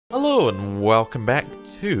Hello and welcome back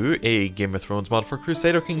to a Game of Thrones mod for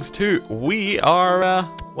Crusader Kings 2. We are,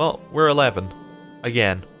 well, we're 11.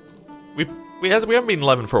 Again. We haven't been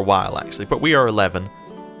 11 for a while actually, but we are 11.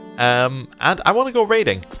 And I want to go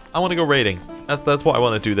raiding. That's what I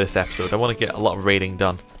want to do this episode. I want to get a lot of raiding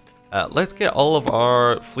done. Let's get all of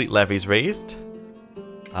our fleet levies raised.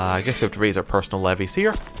 I guess we have to raise our personal levies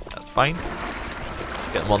here. That's fine.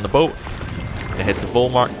 Get them on the boat. Gonna head to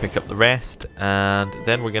Volmark, pick up the rest, and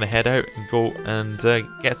then we're gonna head out and go and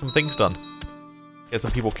get some things done. Get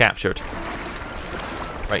some people captured.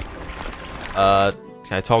 Right.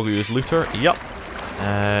 Can I toggle you as looter? Yup.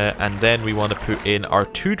 And then we want to put in our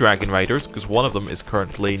 2 dragon riders, because one of them is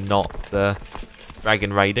currently not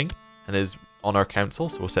dragon riding and is on our council,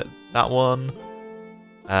 so we'll set that one.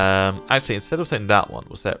 Actually, instead of setting that one,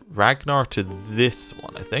 we'll set Ragnar to this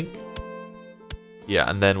one, I think. Yeah,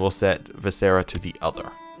 and then we'll set Visera to the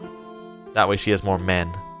other. That way she has more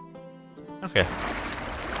men. Okay.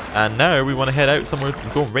 And now we want to head out somewhere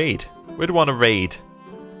and go and raid. Where do we want to raid?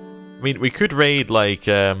 I mean, we could raid, like,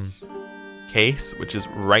 Case, which is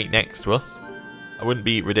right next to us. That wouldn't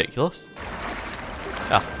be ridiculous.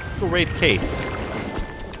 Yeah, let's go raid Case.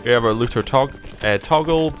 We have our looter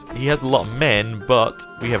toggled. He has a lot of men, but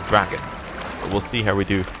we have dragons. So we'll see how we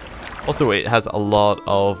do. Also, it has a lot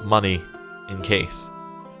of money in Case.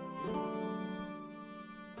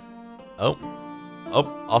 Oh,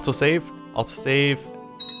 autosave.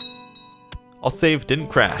 Autosave didn't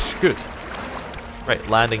crash. Good. Right,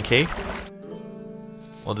 land in Case.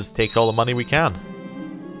 We'll just take all the money we can.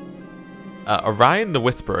 Orion the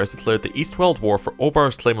Whisperer has declared the Eastweld War for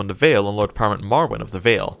Obar's claim on the Vale and Lord Paramount Marwyn of the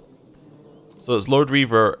Vale. So it's Lord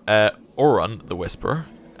Reaver Oron the Whisperer.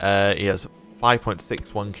 He has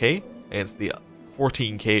 5.61k against the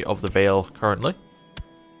 14k of the Vale currently.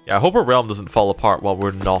 Yeah, I hope our realm doesn't fall apart while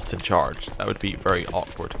we're not in charge. That would be very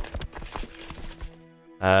awkward.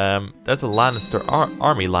 There's a Lannister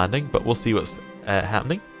army landing, but we'll see what's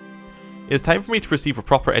happening. It is time for me to receive a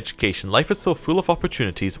proper education. Life is so full of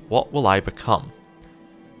opportunities. What will I become?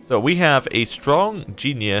 So we have a strong,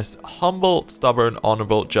 genius, humble, stubborn,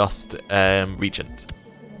 honourable, just regent.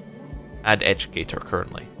 And educator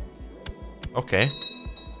currently. Okay.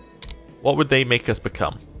 What would they make us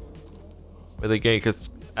become? Would they make us...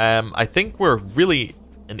 I think we're really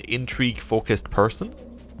an intrigue-focused person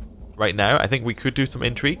right now. I think we could do some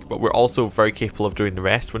intrigue, but we're also very capable of doing the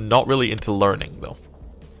rest. We're not really into learning, though.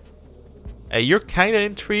 You're kind of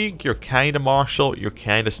intrigue, you're kind of martial, you're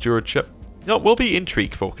kind of stewardship. No, we'll be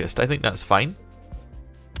intrigue-focused. I think that's fine.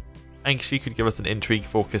 I think she could give us an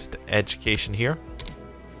intrigue-focused education here.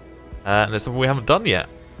 And it's something we haven't done yet.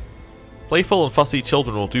 Playful and fussy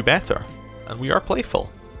children will do better. And we are playful.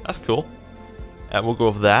 That's cool. We'll go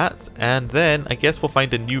with that. And then I guess we'll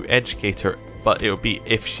find a new educator. But it would be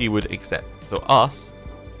if she would accept. So us.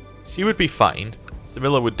 She would be fine.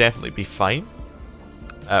 Samilla would definitely be fine.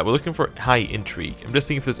 We're looking for high intrigue. I'm just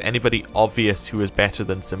thinking if there's anybody obvious who is better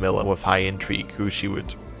than Samilla with high intrigue. Who she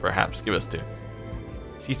would perhaps give us to.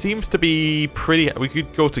 She seems to be pretty... We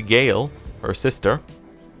could go to Gale. Her sister.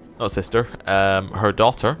 Not sister. Her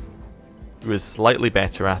daughter. Who is slightly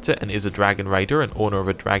better at it and is a dragon rider and owner of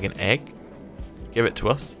a dragon egg. Give it to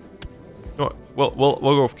us. No, we'll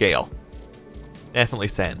go with Gale. Definitely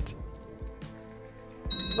send.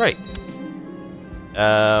 Right.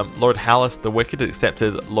 Lord Hallis the Wicked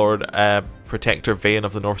accepted Lord Protector Vane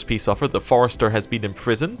of the North's peace offer. The Forester has been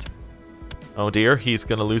imprisoned. Oh dear, he's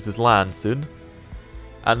going to lose his land soon.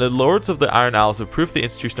 And the Lords of the Iron Isles have approved the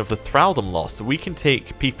institution of the Thraldom Law, so we can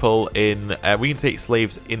take people in... we can take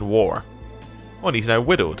slaves in war. Oh, and he's now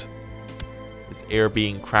widowed. His heir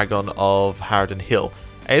being Kragon of Harden Hill.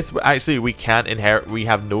 Actually, we can't inherit. We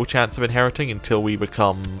have no chance of inheriting until we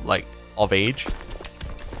become, like, of age.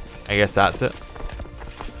 I guess that's it.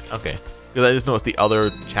 Okay. Because I just noticed the other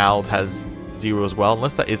child has 0 as well.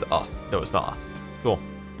 Unless that is us. No, it's not us. Cool.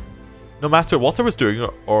 No matter what I was doing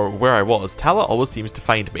or where I was, Tala always seems to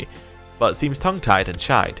find me. But seems tongue-tied and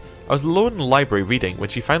shied. I was alone in the library reading when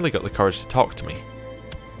she finally got the courage to talk to me.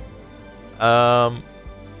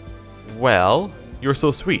 Well, you're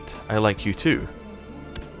so sweet. I like you too.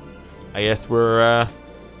 I guess we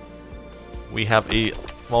have a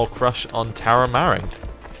small crush on Tara Maring.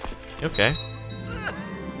 Okay.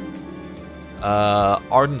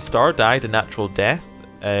 Arden Star died a natural death.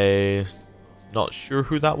 Not sure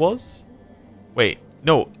who that was. Wait,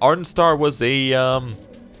 no, Arden Star was a,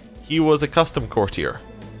 he was a custom courtier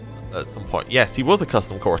at some point. Yes, he was a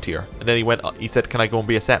custom courtier. And then he said, can I go and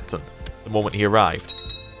be a Septon? The moment he arrived.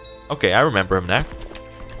 Okay, I remember him now.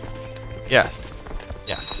 Yes.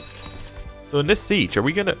 Yes. So in this siege, are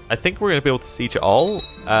we gonna... I think we're gonna be able to siege it all,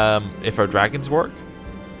 if our dragons work.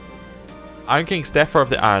 Iron King Steffar of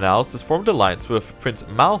the Iron Isles has formed an alliance with Prince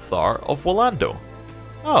Malthar of Wallando.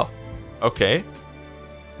 Oh, okay.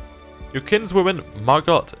 Your kinswoman,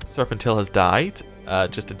 AGOT Serpentale, has died.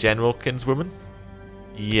 Just a general kinswoman.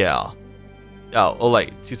 Yeah. Oh,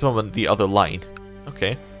 like, she's on the other line.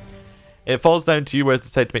 Okay. It falls down to you whether to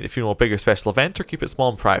decide to make the funeral a bigger special event or keep it small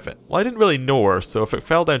and private. Well, I didn't really know her, so if it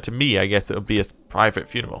fell down to me, I guess it would be a private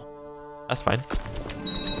funeral. That's fine.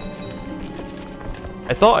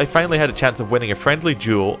 I thought I finally had a chance of winning a friendly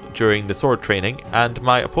duel during the sword training, and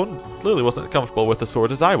my opponent clearly wasn't as comfortable with the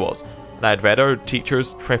sword as I was, and I had read our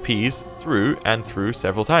teacher's trapeze through and through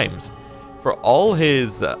several times. For all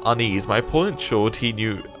his unease, my opponent showed he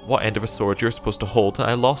knew what end of a sword you're supposed to hold, and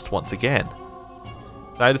I lost once again.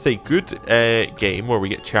 So I had to say, good game, where we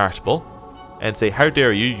get charitable, and say, how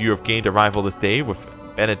dare you, you have gained a rival this day with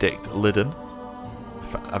Benedict Liddon,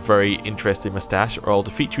 with a very interesting moustache, or I'll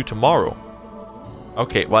defeat you tomorrow.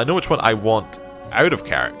 Okay, well I know which one I want out of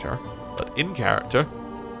character, but in character,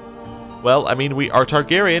 well, I mean, our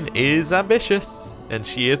Targaryen is ambitious, and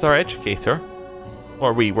she is our educator.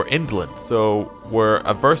 Or we're indolent, so we're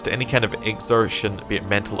averse to any kind of exertion, be it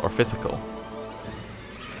mental or physical.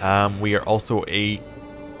 We are also a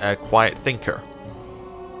quiet thinker.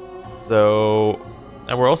 So,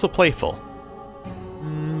 and we're also playful.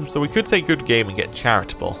 So we could say good game and get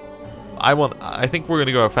charitable. I think we're going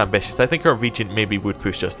to go with ambitious. I think our regent maybe would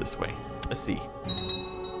push us this way. Let's see.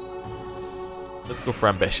 Let's go for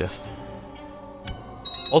ambitious.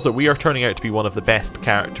 Also, we are turning out to be one of the best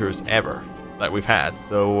characters ever that we've had.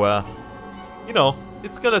 So, you know,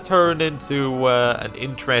 it's going to turn into an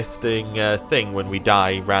interesting thing when we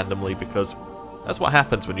die randomly, because that's what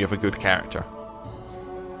happens when you have a good character.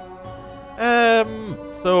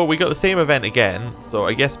 So we got the same event again. So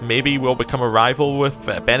I guess maybe we'll become a rival with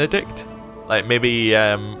Benedict. Like maybe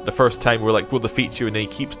the first time we're like, we'll defeat you, and then he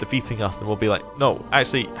keeps defeating us, and we'll be like, no,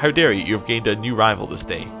 actually, how dare you? You've gained a new rival this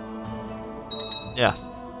day. Yes,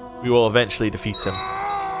 we will eventually defeat him.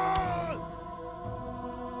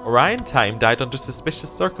 Orion Time died under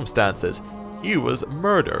suspicious circumstances. He was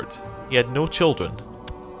murdered. He had no children.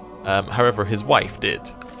 However, his wife did.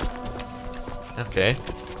 Okay.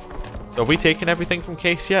 So have we taken everything from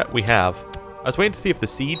Case yet? We have. I was waiting to see if the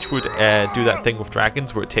siege would do that thing with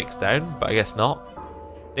dragons where it takes down, but I guess not.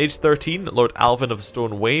 Age 13, Lord Alvin of the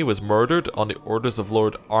Stone Way was murdered on the orders of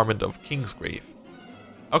Lord Armand of Kingsgrave.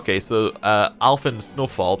 Okay, so Alvin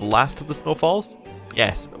Snowfall, the last of the Snowfalls,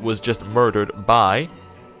 yes, was just murdered by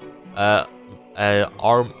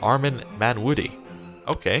Armin Manwoody.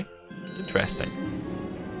 Okay, interesting.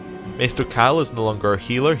 Maester Kyle is no longer a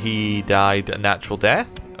healer. He died a natural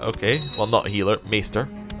death. Okay, well, not healer, Maester.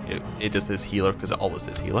 It just is healer because it always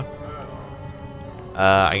is healer.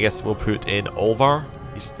 I guess we'll put in Olvar.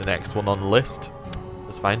 He's the next one on the list.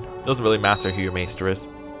 That's fine. Doesn't really matter who your Maester is.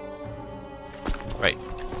 Right.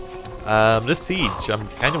 This siege, I'm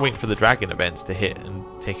kind of waiting for the dragon events to hit and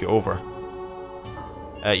take it over.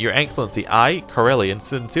 Your Excellency, I, Corellian,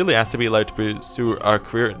 sincerely ask to be allowed to pursue our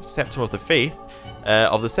career in Septum of the Faith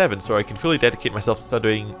of the Seven, so I can fully dedicate myself to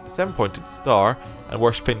studying the seven-pointed star and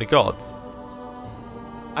worshipping the gods.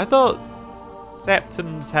 I thought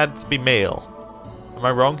Septons had to be male. Am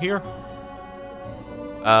I wrong here?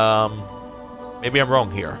 Maybe I'm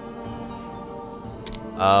wrong here.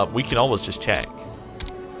 We can always just check.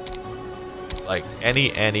 Like,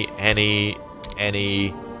 any.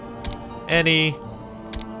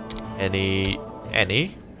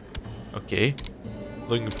 Okay.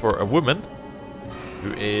 Looking for a woman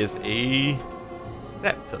who is a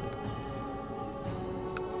Septon.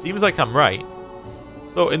 Seems like I'm right.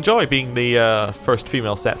 So enjoy being the first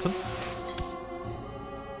female Septon,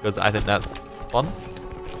 because I think that's fun.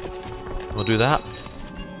 We'll do that.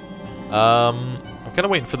 I'm kind of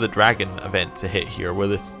waiting for the dragon event to hit here, where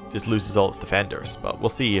this just loses all its defenders. But we'll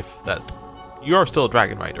see if that's... You are still a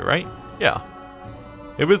dragon rider, right? Yeah.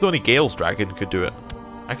 Maybe it was only Gale's dragon could do it.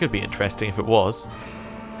 That could be interesting if it was.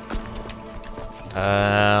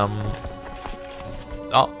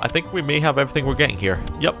 Oh, I think we may have everything we're getting here.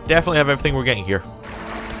 Yep, definitely have everything we're getting here.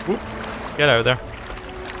 Whoop, get out of there.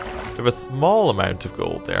 We have a small amount of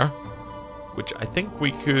gold there, which I think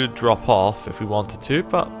we could drop off if we wanted to,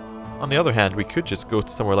 but on the other hand, we could just go to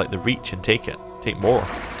somewhere like the Reach and take it. Take more.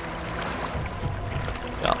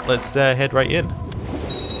 Yeah, let's head right in.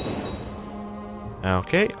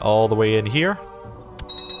 Okay, all the way in here.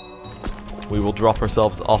 We will drop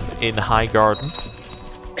ourselves off in High Garden.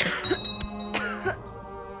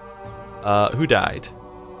 Who died?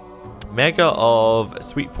 Mega of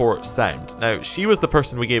Sweetport Sound. Now, she was the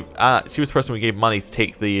person we gave. She was the person we gave money to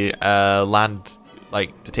take the land,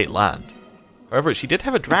 like to take land. However, she did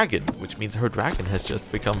have a dragon, which means her dragon has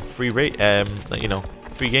just become free rate. You know,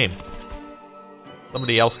 free game.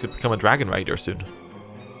 Somebody else could become a dragon rider soon.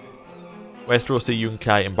 Westerosi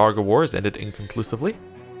Yunkai embargo wars ended inconclusively.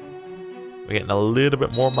 We're getting a little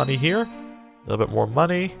bit more money here. A little bit more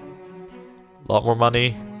money. A lot more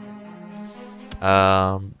money.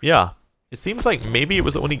 Yeah. It seems like maybe it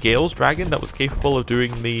was only Gale's dragon that was capable of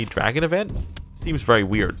doing the dragon events. Seems very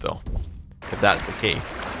weird though, if that's the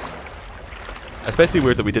case. Especially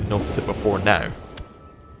weird that we didn't notice it before now.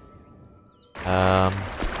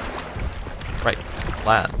 Right.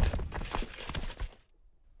 Land.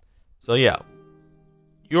 So yeah.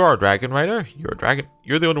 You are a dragon rider. You're a dragon.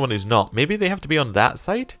 You're the only one who's not. Maybe they have to be on that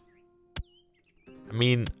side? I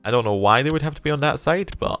mean, I don't know why they would have to be on that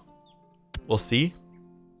side, but we'll see.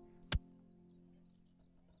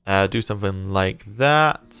 Do something like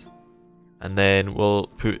that. And then we'll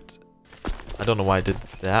put... I don't know why I did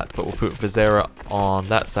that, but we'll put Visera on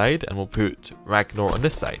that side, and we'll put Ragnar on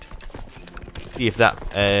this side. See if that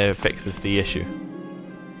fixes the issue.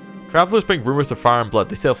 Travelers bring rumors of fire and blood.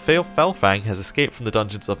 They say Felfang has escaped from the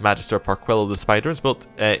dungeons of Magister Parquello the Spider and has built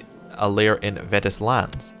a lair in Vedis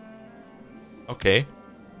lands. Okay.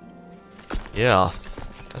 Yes.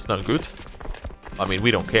 That's not good. I mean,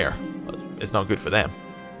 we don't care, but it's not good for them.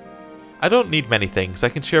 I don't need many things. I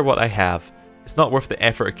can share what I have. It's not worth the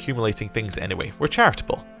effort accumulating things anyway. We're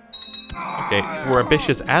charitable. Okay, so we're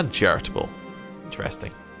ambitious and charitable.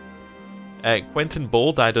 Interesting. Quentin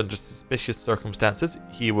Bull died under suspicious circumstances.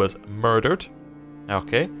 He was murdered.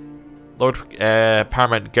 Okay. Lord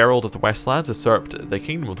Paramount Geralt of the Westlands usurped the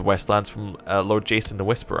Kingdom of the Westlands from Lord Jason the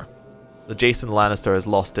Whisperer. The Jason Lannister has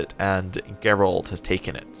lost it and Geralt has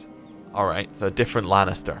taken it. Alright, so a different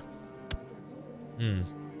Lannister.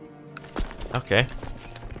 Okay.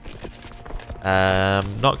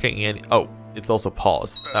 Not getting any... Oh, it's also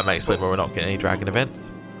paused. That might explain why we're not getting any dragon events.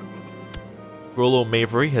 Rollo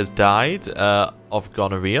Mavery has died of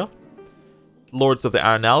gonorrhea. Lords of the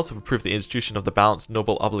Iron Isles have approved the institution of the Balanced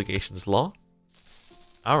Noble Obligations Law.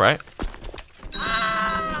 Alright.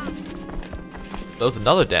 That was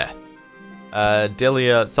another death.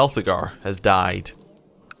 Delia Saltigar has died.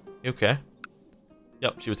 Okay.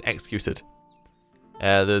 Yep, she was executed.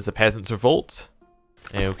 There's a peasants' revolt.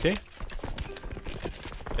 Okay.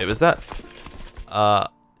 Wait, was that?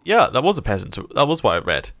 Yeah, that was a peasant. That was what I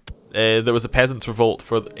read. There was a peasants' revolt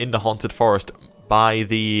in the haunted forest by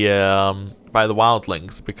the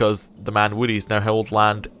wildlings because the man Woodies now held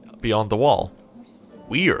land beyond the wall.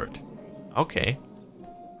 Weird. Okay.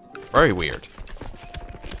 Very weird.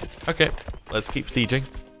 Okay, let's keep sieging.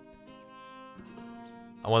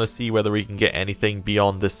 I want to see whether we can get anything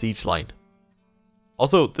beyond the siege line.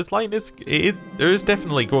 Also, this line is... there is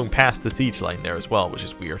definitely going past the siege line there as well, which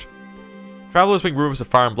is weird. Travelers bring rumors of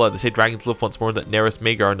fire and blood. They say dragons live once more, that Neris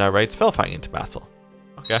Magar now rides Felfang into battle.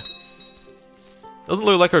 Okay. Doesn't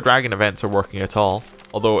look like our dragon events are working at all.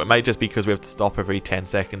 Although it might just be because we have to stop every 10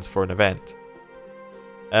 seconds for an event.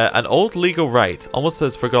 An old legal right, almost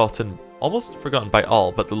forgotten by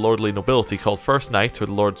all but the lordly nobility, called First Knight or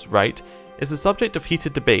the Lord's Right, is the subject of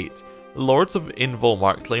heated debate. The lords in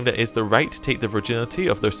Volmark claim that it is their right to take the virginity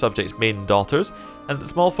of their subjects' maiden daughters, and that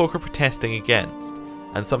small folk are protesting against,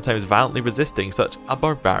 and sometimes violently resisting such a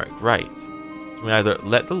barbaric right. So we either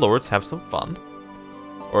let the lords have some fun,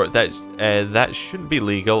 or that shouldn't be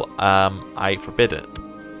legal, I forbid it.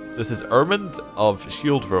 So this is Ermund of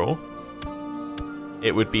Shieldrow.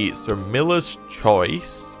 It would be Sir Milla's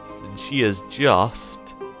choice, since she is just...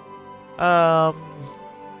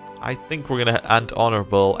 I think we're gonna... and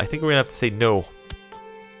honourable. I think we're gonna have to say no.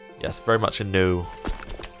 Yes, very much a no.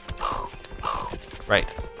 Right.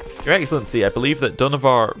 Your Excellency, I believe that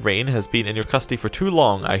Donovar Rain has been in your custody for too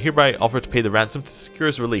long. I hereby offer to pay the ransom to secure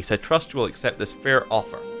his release. I trust you will accept this fair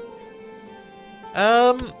offer.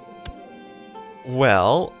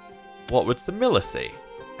 Well, what would Samilla say?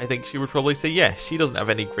 I think she would probably say yes. She doesn't have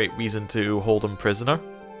any great reason to hold him prisoner.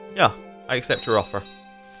 Yeah, I accept your offer.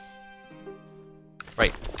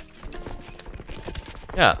 Right.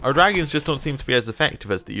 Yeah, our dragons just don't seem to be as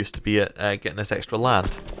effective as they used to be at getting us extra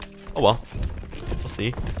land. Oh well. We'll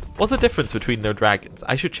see. What's the difference between their dragons?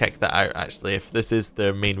 I should check that out, actually, if this is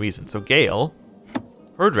the main reason. So Gale,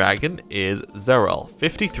 her dragon is Zerel,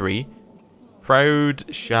 53.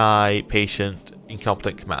 Proud, shy, patient,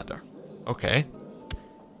 incompetent commander. Okay.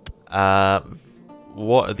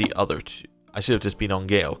 What are the other two? I should have just been on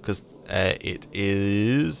Gale, because it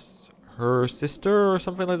is her sister or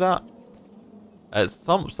something like that.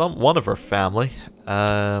 One of her family.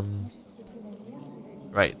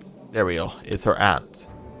 Right, there we go. It's her aunt.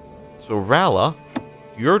 So Rala,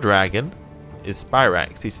 your dragon, is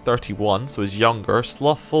Spyrax. He's 31, so he's younger,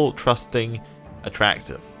 slothful, trusting,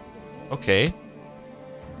 attractive. Okay.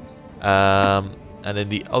 And then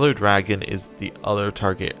the other dragon is the other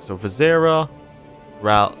target. So Vizera,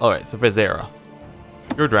 alright, so Vizera.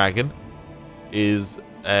 Your dragon is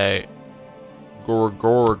a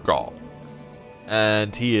Gorgorgox.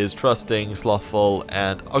 And he is trusting, slothful,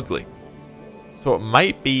 and ugly. So it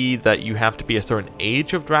might be that you have to be a certain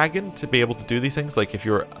age of dragon to be able to do these things. Like if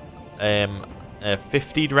you're a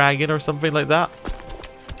 50 dragon or something like that.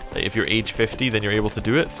 Like if you're age 50, then you're able to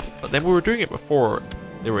do it. But then we were doing it before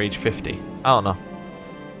they were age 50. I don't know.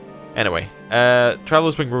 Anyway,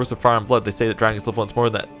 travelers bring rumors of fire and blood. They say that dragons live once more.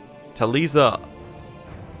 That Taliza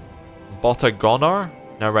Botagonar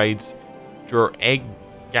now rides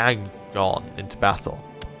Jur-Eggagon into battle.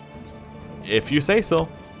 If you say so.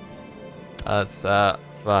 That's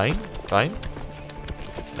fine.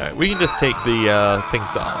 Alright, we can just take the things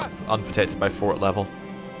that are unprotected by fort level.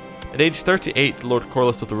 At age 38, Lord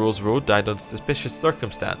Corliss of the Rose Road died under suspicious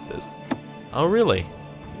circumstances. Oh, really?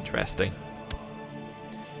 Interesting.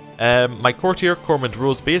 My courtier, Cormand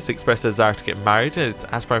Rosebase, expressed a desire to get married and has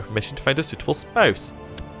asked for my permission to find a suitable spouse.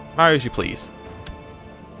 Marry as you please.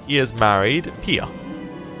 He has married Pia.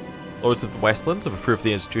 Lords of the Westlands have approved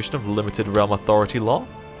the institution of the limited realm authority law.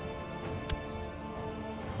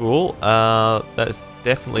 Cool. That's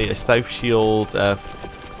definitely a South Shield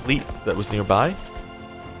fleet that was nearby.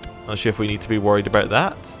 Not sure if we need to be worried about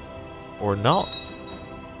that or not.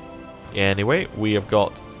 Anyway, we have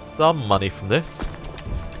got some money from this.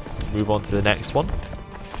 Let's move on to the next one.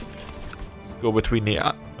 Let's go between the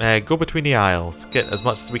aisles. Get as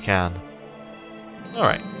much as we can. All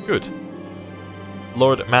right, good.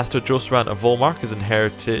 Lord Master Josran of Volmark is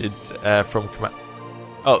inherited from.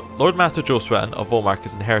 Lord Master Josran of Volmark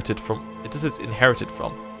is inherited from. It just says inherited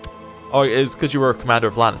from. Oh, it's because you were a commander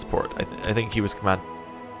of Lannisport. I think he was command.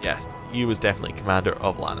 Yes, he was definitely commander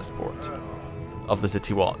of Lannisport, of the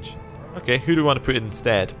City Watch. Okay, who do we want to put in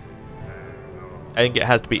instead? I think it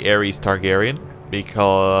has to be Aerys Targaryen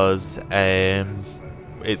because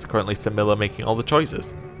it's currently Samilla making all the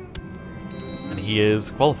choices, and he is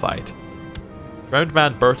qualified. Drowned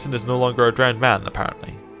man Burton is no longer a drowned man,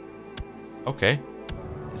 apparently. Okay.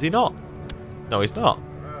 Is he not? No, he's not.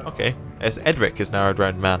 Okay. As Edric is now a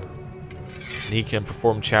drowned man. And he can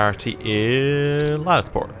perform charity in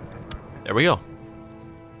Lannisport. There we go.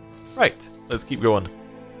 Right. Let's keep going.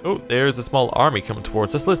 Oh, there's a small army coming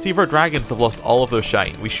towards us. Let's see if our dragons have lost all of their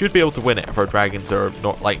shine. We should be able to win it if our dragons are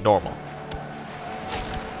like normal.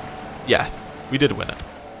 Yes, we did win it.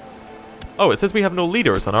 Oh, it says we have no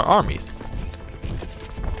leaders on our armies.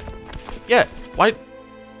 Yeah, why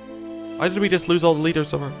did we just lose all the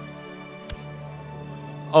leaders of our...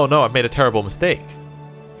 Oh no, I made a terrible mistake.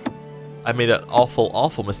 I made an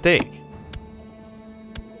awful mistake.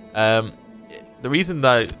 The reason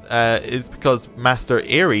that is because Master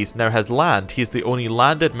Aerys now has land. He's the only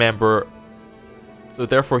landed member, so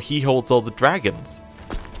therefore he holds all the dragons.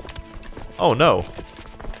 Oh no.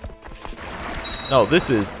 No, this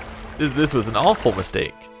was an awful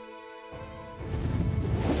mistake.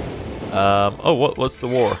 What's the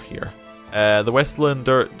war here? The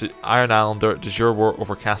Westlander, Iron Islander, de jure war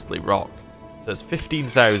over Castle Rock. So it's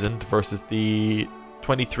 15,000 versus the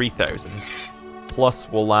 23,000. Plus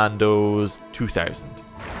Wolando's 2,000.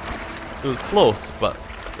 So it's close, but...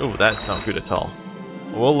 Oh, that's not good at all.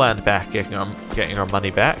 We'll land back, getting our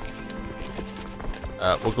money back.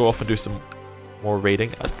 We'll go off and do some more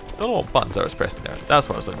raiding. I don't know what buttons I was pressing there. That's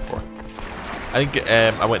what I was looking for. I think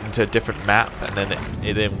I went into a different map, and then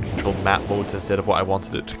it then controlled map modes instead of what I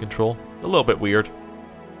wanted it to control. A little bit weird.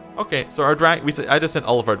 Okay, so our I just sent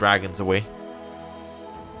all of our dragons away.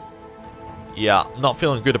 Yeah, not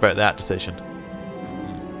feeling good about that decision.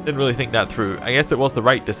 Didn't really think that through. I guess it was the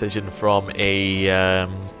right decision from a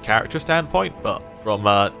character standpoint, but from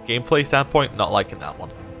a gameplay standpoint, not liking that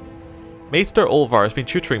one. Maester Olvar has been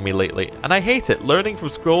tutoring me lately, and I hate it. Learning from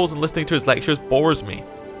scrolls and listening to his lectures bores me.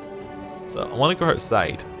 So I want to go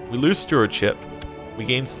outside. We lose stewardship. We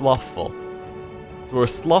gain slothful. So we're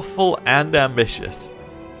slothful and ambitious.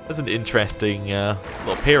 That's an interesting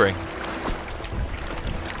little pairing.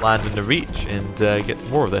 Land in the reach and get some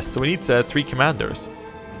more of this. So we need 3 commanders.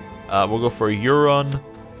 We'll go for Euron,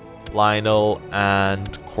 Lionel,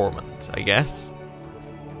 and Cormand, I guess.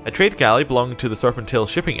 A trade galley belonging to the Serpentale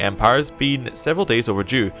shipping empire has been several days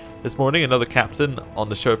overdue. This morning, another captain on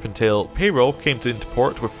the Serpentale payroll came into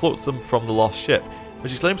port with flotsam from the lost ship,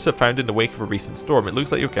 which he claims to have found in the wake of a recent storm. It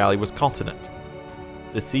looks like your galley was caught in it.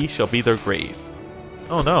 The sea shall be their grave.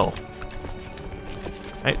 Oh no.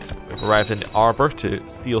 Right, we've arrived in the Arbor to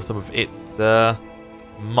steal some of its,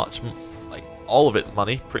 like, all of its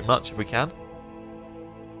money, pretty much, if we can.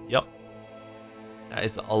 Yep. That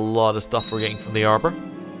is a lot of stuff we're getting from the Arbor.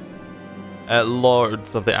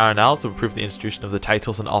 Lords of the Iron Isles have approved the institution of the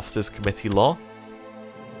Titles and Offices Committee Law.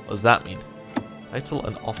 What does that mean? Title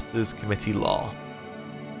and Offices Committee Law.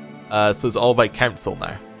 So it's all about council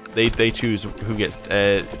now. They choose who gets.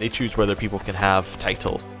 They choose whether people can have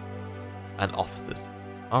titles and offices.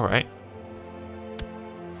 All right.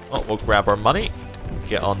 Well, we'll grab our money,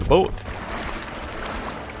 get on the boats.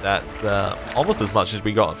 That's almost as much as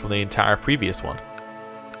we got from the entire previous one.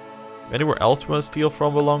 Anywhere else we want to steal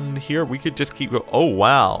from along here? We could just keep going. Oh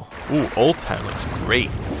wow! Ooh, Old Town looks great.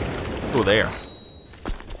 Let's go there.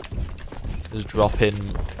 Just drop in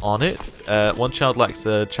on it. One child lacks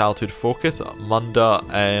a childhood focus. Munda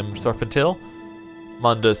Serpentale.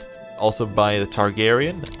 Munda's also by the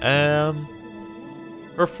Targaryen.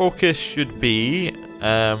 Her focus should be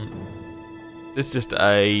this is just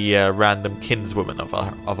a random kinswoman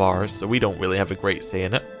of ours, so we don't really have a great say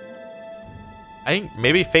in it. I think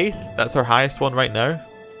maybe Faith. That's our highest one right now.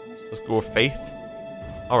 Let's go with Faith.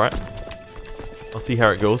 Alright. I'll see how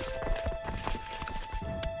it goes.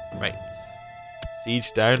 Right.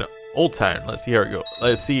 Siege down Old Town. Let's see how it goes.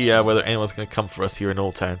 Let's see whether anyone's going to come for us here in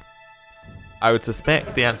Old Town. I would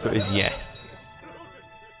suspect the answer is yes.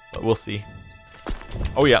 But we'll see.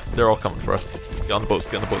 Oh yeah, they're all coming for us. Get on the boats,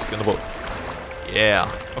 get on the boats, get on the boats.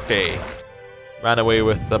 Yeah, okay. Ran away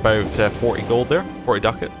with about 40 gold there. 40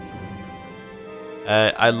 ducats.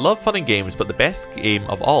 I love fun and games, but the best game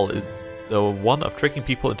of all is the one of tricking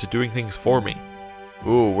people into doing things for me.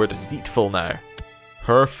 Ooh, we're deceitful now.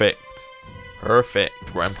 Perfect.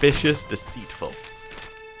 Perfect. We're ambitious, deceitful.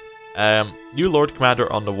 New Lord Commander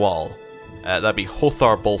on the wall. That'd be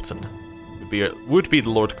Hothar Bolton. Would be the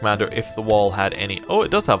Lord Commander if the wall had any... Oh,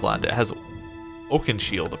 it does have land. It has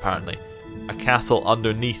Oakenshield, apparently. A castle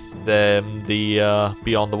underneath the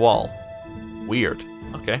beyond the wall. Weird.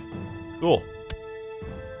 Okay. Cool.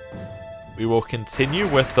 We will continue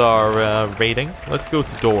with our raiding. Let's go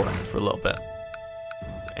to Dorne for a little bit.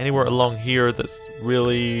 Anywhere along here that's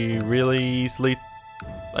really easily,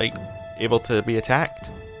 like, able to be attacked?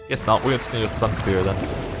 Guess not. We're just going to go Sunspear then.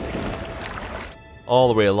 All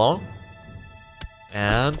the way along.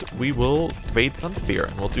 And we will raid Sunspear,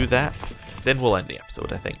 and we'll do that. Then we'll end the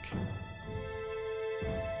episode, I think.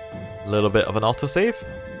 A little bit of an autosave.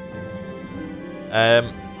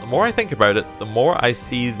 The more I think about it, the more I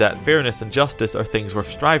see that fairness and justice are things worth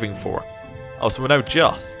striving for. Oh, so we're now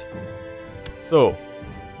just. So,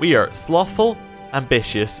 we are slothful,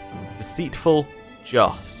 ambitious, deceitful,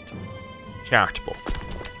 just, charitable.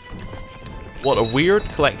 What a weird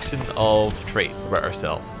collection of traits about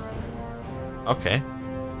ourselves. Okay.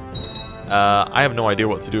 I have no idea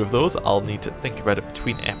what to do with those. I'll need to think about it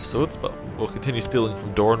between episodes, but we'll continue stealing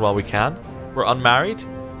from Dorne while we can. We're unmarried.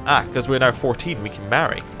 Ah, because we're now 14, we can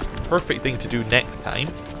marry. Perfect thing to do next time.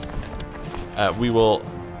 We will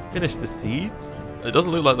finish the siege. It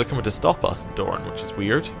doesn't look like they're coming to stop us, Dorne, which is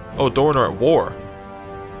weird. Oh, Dorne are at war.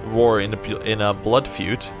 War in a blood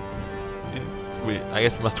feud. I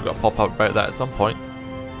guess we must have got a pop-up about that at some point.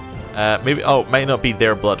 Maybe, oh, it might not be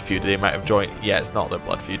their blood feud. They might have joined. Yeah, it's not their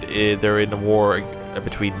blood feud. They're in a war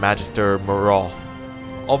between Magister Moroth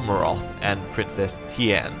of Moroth and Princess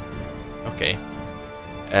Tian. Okay.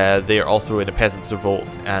 They are also in a peasants' revolt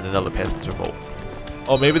and another peasants' revolt.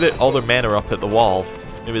 Oh, maybe all their men are up at the wall.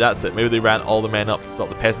 Maybe that's it. Maybe they ran all the men up to stop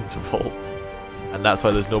the peasants' revolt. And that's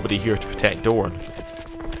why there's nobody here to protect Dorne.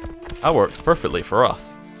 That works perfectly for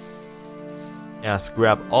us. Yes,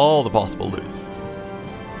 grab all the possible loot.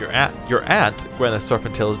 Your aunt, Gwyneth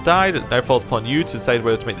Serpentale, has died. It now falls upon you to decide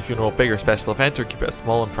whether to make the funeral a bigger special event or keep it a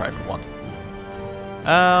small and private one.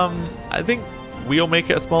 I think we'll make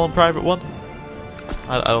it a small and private one.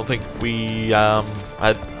 I don't think we, I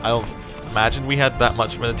don't imagine we had that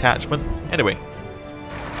much of an attachment. Anyway,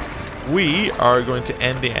 we are going to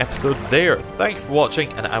end the episode there. Thank you for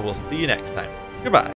watching, and I will see you next time. Goodbye.